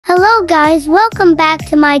Hello guys, welcome back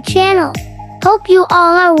to my channel. Hope you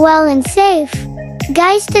all are well and safe.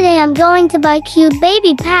 Guys, today I'm going to buy cute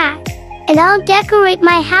baby pack. And I'll decorate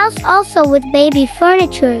my house also with baby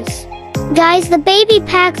furnitures. Guys, the baby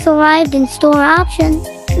packs arrived in store option.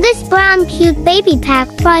 This brown cute baby pack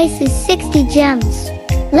price is 60 gems.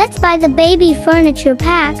 Let's buy the baby furniture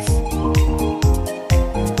packs.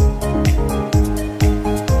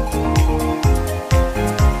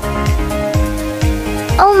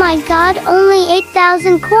 Oh my god, only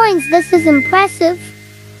 8,000 coins, this is impressive.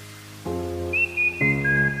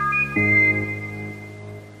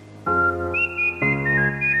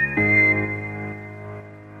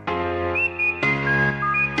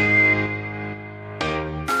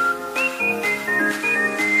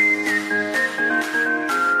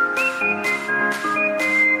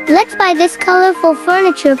 Let's buy this colorful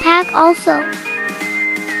furniture pack also.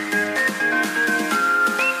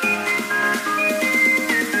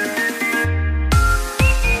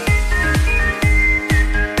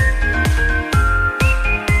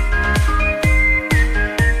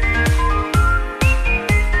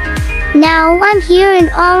 Now I'm here and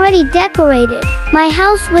already decorated my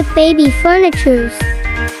house with baby furnitures.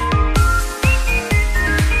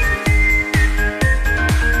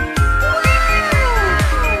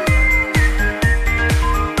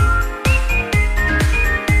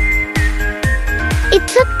 It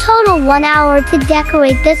took total 1 hour to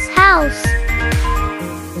decorate this house.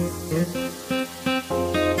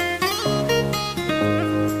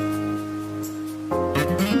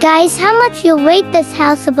 Guys, how much you'll rate this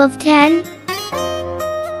house above 10?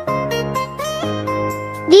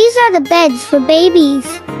 These are the beds for babies.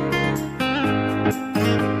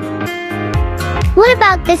 What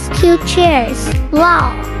about this cute chairs?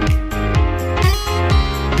 Wow!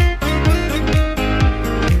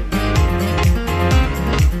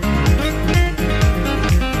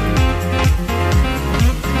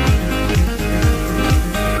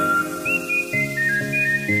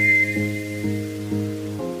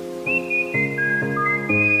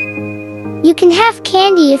 You can have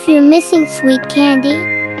candy if you're missing sweet candy.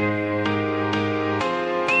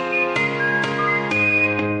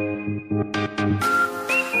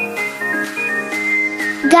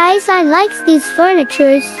 Guys, I like these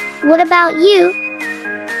furnitures. What about you?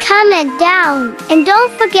 Comment down and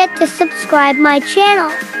don't forget to subscribe my channel.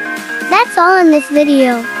 That's all in this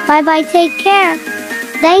video. Bye bye, take care.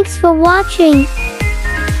 Thanks for watching.